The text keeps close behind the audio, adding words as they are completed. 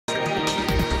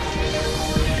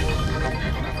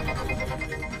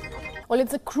Well,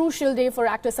 it's a crucial day for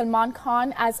actor Salman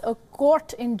Khan as a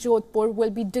court in Jodhpur will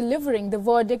be delivering the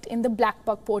verdict in the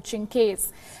Blackbuck Poaching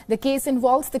Case. The case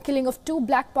involves the killing of 2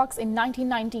 blackbucks in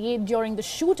 1998 during the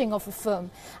shooting of a film.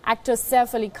 Actors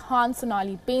Saif Ali Khan,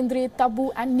 Sonali Pendre,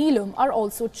 Tabu and Neelam are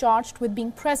also charged with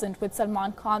being present with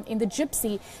Salman Khan in the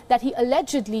gypsy that he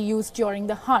allegedly used during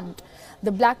the hunt.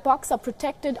 The blackbucks are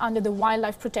protected under the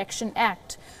Wildlife Protection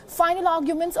Act. Final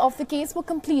arguments of the case were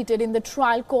completed in the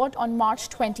trial court on March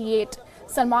 28.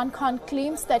 Salman Khan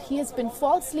claims that he has been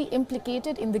falsely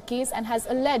implicated in the case and has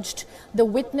alleged the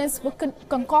witnesses were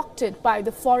concocted by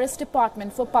the Forest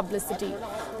Department for publicity.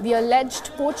 The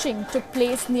alleged poaching took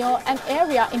place near an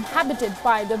area inhabited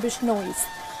by the Bishnois.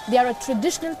 They are a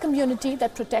traditional community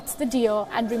that protects the deer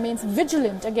and remains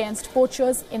vigilant against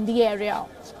poachers in the area.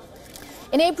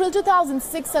 In April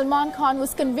 2006, Salman Khan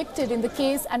was convicted in the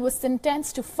case and was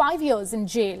sentenced to 5 years in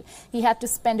jail. He had to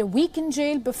spend a week in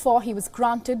jail before he was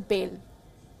granted bail.